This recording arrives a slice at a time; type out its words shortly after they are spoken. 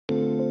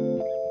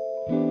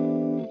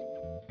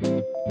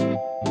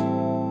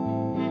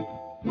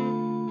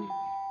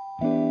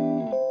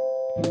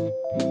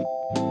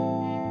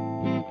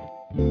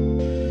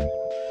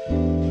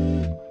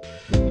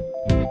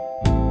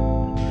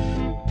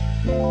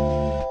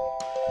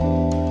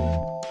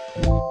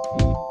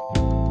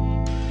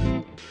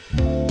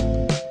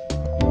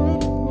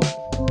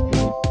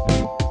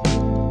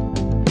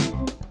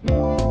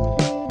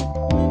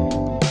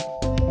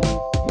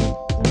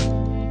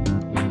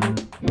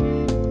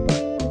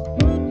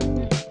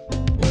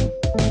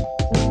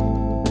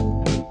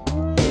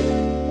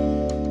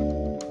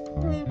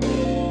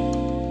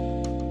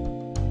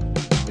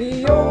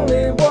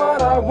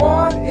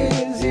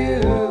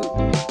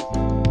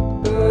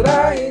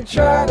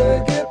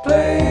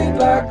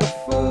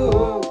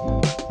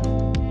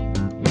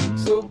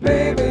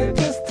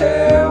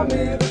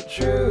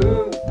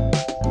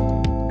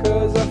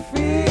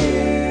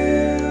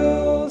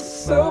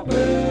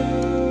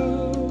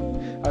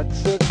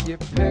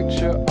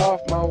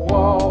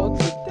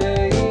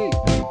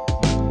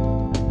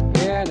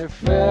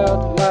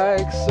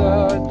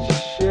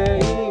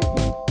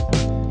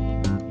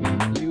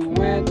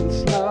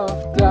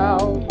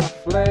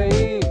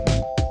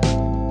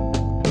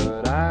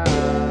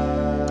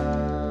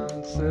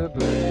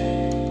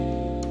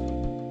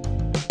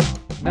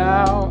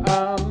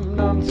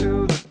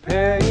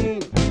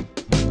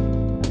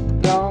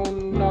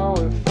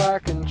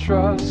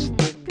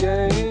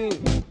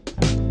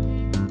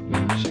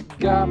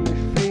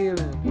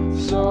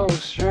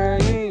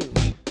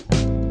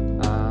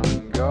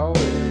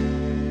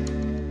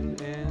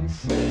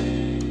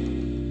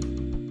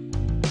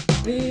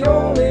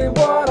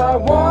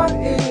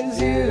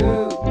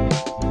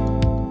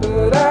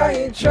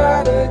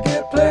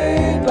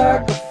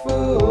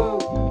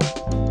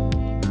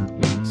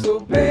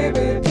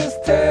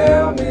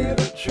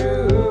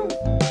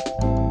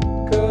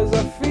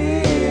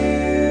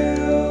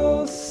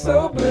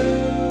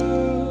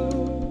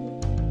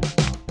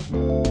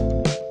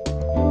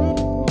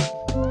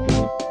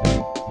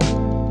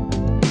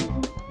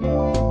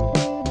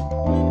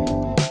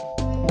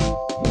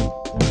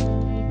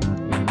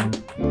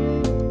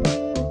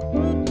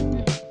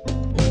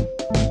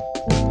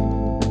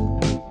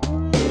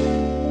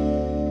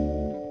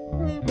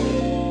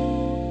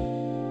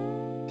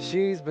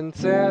She's been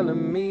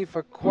telling me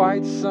for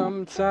quite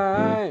some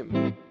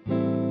time,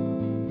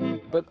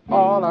 but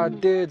all I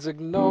did's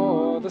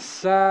ignore the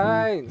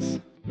signs.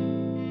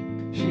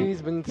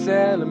 She's been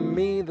telling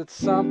me that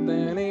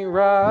something ain't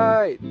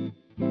right,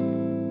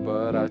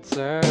 but I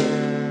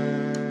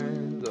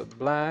turned a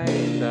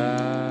blind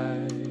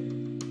eye.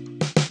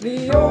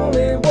 The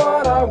only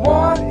one I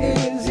want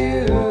is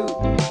you,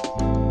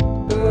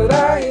 but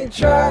I ain't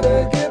trying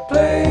to get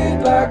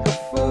played like a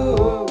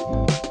fool.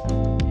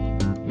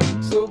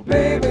 So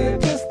baby,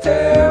 just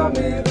tell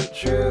me the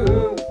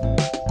truth,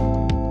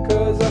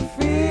 'cause I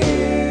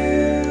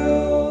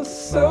feel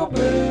so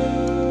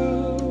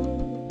blue.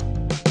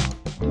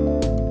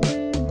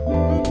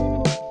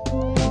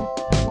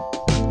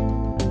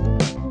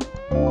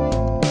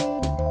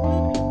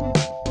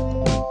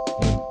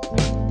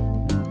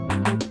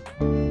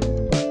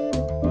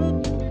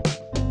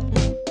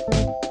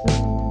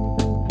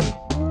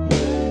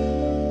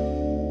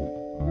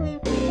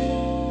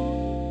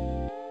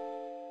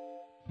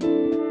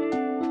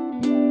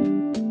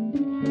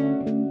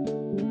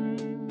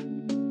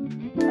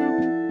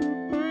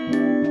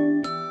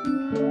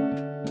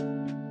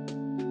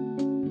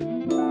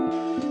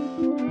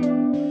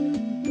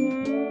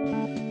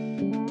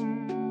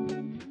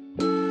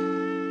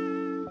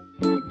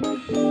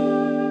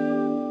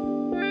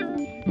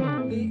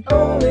 The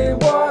only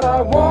one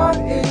I want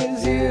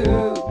is you,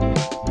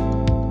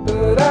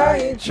 but I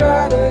ain't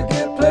trying to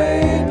get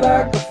played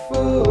like a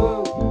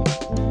fool.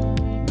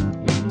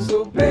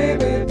 So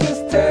baby,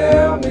 just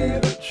tell me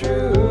the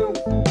truth,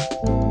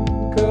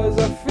 'cause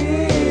I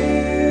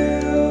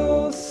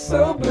feel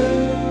so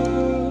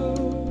blue.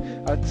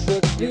 I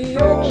took the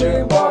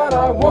only one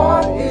I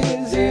want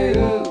is you,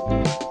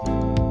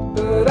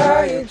 but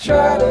I ain't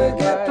trying to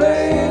get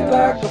played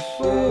like a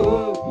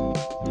fool.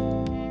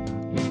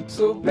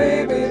 So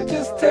baby,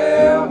 just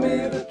tell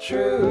me the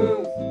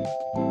truth,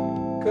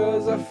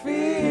 'cause I feel